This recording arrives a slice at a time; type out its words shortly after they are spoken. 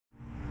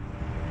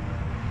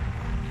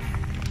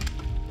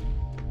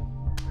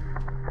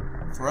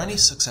For any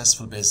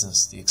successful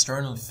business, the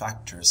external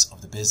factors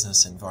of the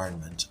business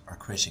environment are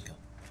critical.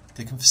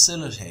 They can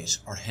facilitate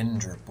or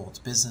hinder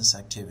both business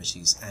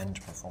activities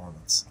and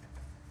performance.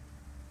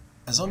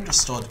 As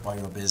understood by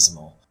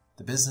Rubizmo,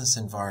 the business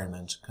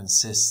environment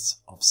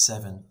consists of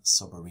 7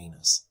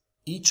 subarenas.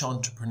 Each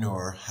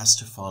entrepreneur has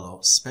to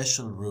follow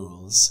special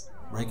rules,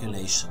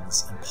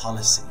 regulations and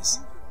policies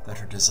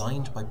that are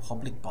designed by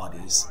public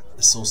bodies,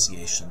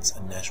 associations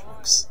and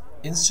networks.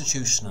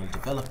 Institutional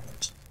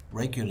development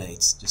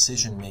regulates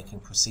decision-making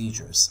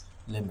procedures,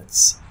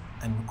 limits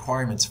and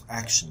requirements for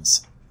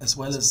actions, as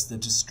well as the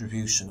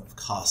distribution of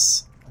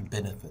costs and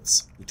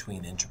benefits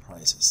between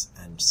enterprises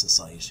and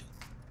society.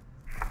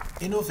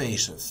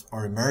 Innovative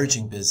or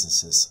emerging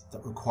businesses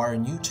that require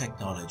new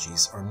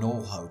technologies or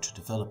know-how to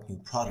develop new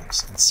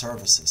products and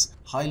services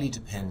highly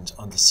depend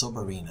on the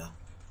subarena,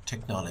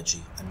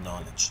 technology and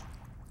knowledge.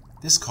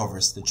 This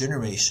covers the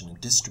generation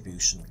and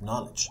distribution of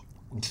knowledge,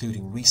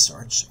 including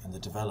research and the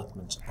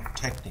development of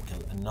technical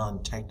and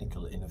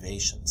non-technical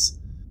innovations,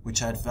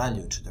 which add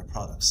value to their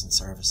products and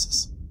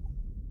services.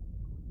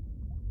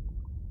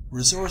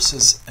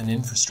 Resources and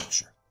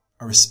infrastructure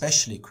are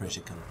especially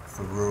critical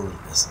for rural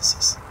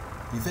businesses.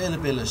 The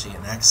availability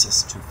and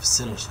access to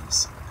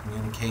facilities,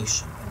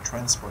 communication and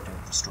transport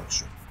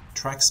infrastructure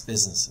attracts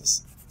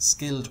businesses,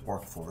 skilled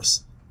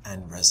workforce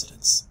and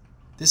residents.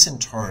 This in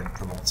turn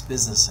promotes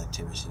business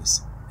activities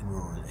in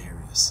rural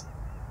areas.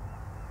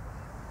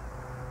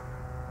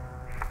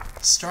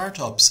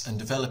 Startups and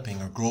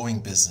developing or growing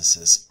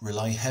businesses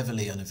rely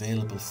heavily on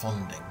available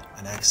funding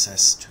and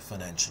access to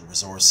financial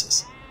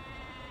resources.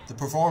 The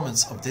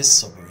performance of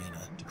this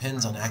subarena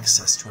depends on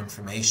access to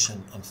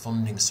information on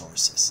funding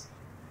sources,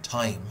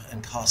 time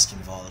and cost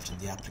involved in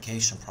the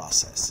application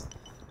process,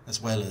 as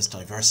well as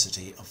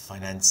diversity of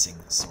financing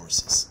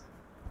sources.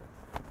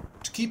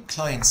 To keep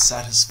clients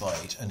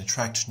satisfied and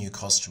attract new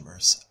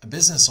customers, a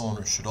business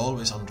owner should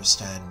always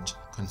understand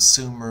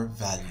consumer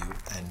value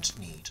and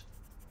need.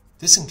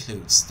 This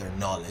includes their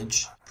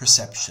knowledge,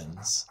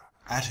 perceptions,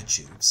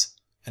 attitudes,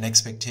 and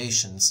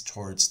expectations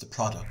towards the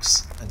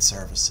products and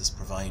services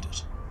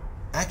provided.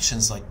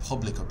 Actions like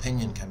public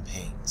opinion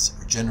campaigns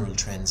or general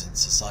trends in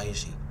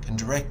society can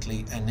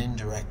directly and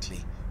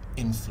indirectly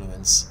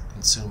influence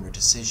consumer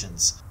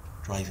decisions,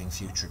 driving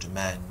future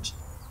demand,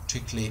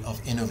 particularly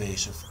of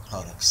innovative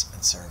products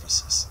and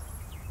services.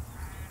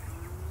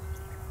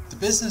 The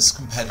business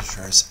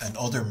competitors and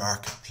other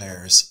market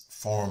players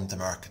form the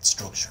market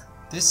structure.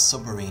 This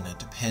subarena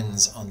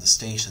depends on the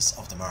status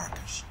of the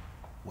market,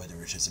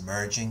 whether it is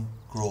emerging,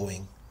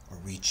 growing, or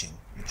reaching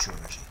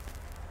maturity.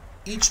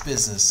 Each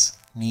business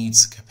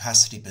needs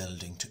capacity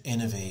building to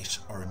innovate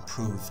or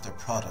improve their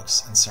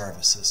products and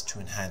services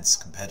to enhance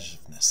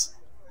competitiveness.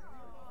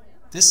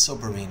 This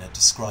subarena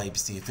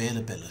describes the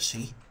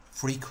availability,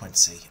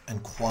 frequency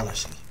and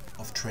quality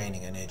of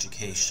training and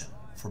education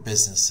for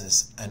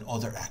businesses and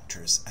other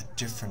actors at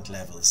different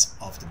levels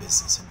of the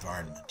business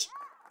environment.